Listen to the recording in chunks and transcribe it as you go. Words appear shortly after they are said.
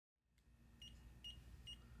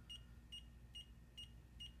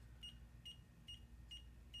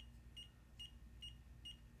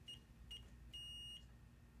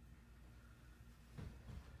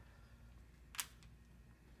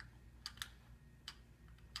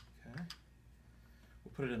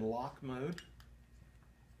put it in lock mode.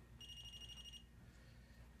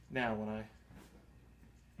 Now when I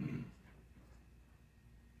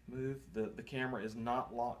move, the camera is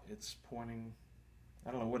not locked, it's pointing,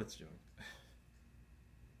 I don't know what it's doing.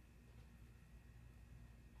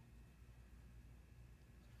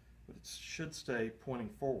 But it should stay pointing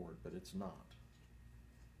forward, but it's not.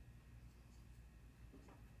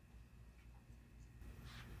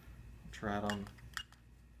 I'll try it on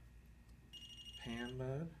pan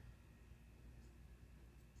mode.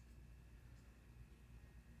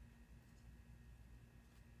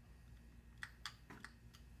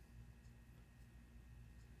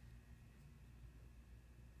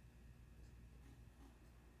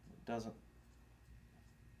 It doesn't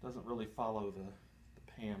really follow the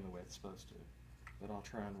pan the way it's supposed to. But I'll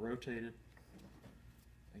try and rotate it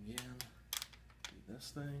again, do this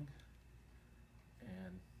thing,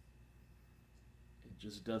 and it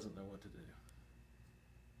just doesn't know what to do.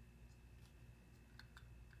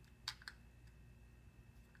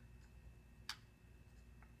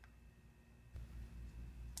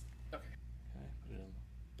 Okay, put it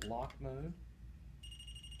in lock mode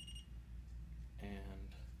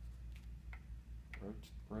and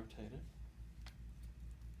rotate it.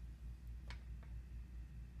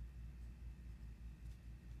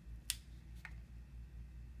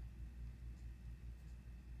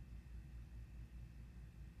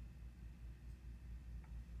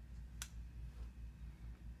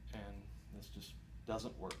 And this just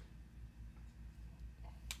doesn't work.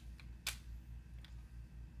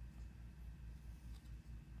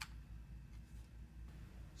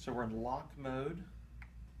 So we're in lock mode.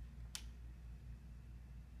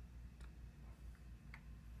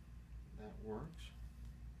 That works.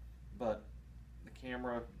 But the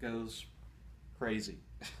camera goes crazy.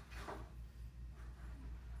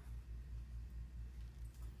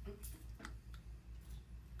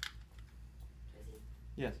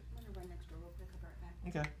 Yes. I'm going to run next door real quick. I'll be right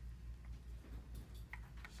back. Okay.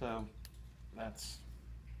 So that's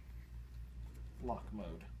lock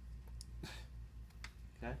mode.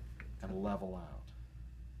 Okay. Kind of level out.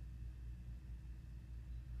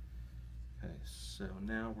 Okay. So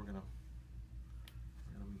now we're gonna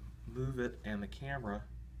move it, and the camera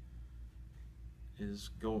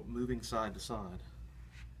is moving side to side.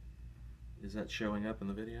 Is that showing up in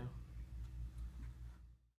the video?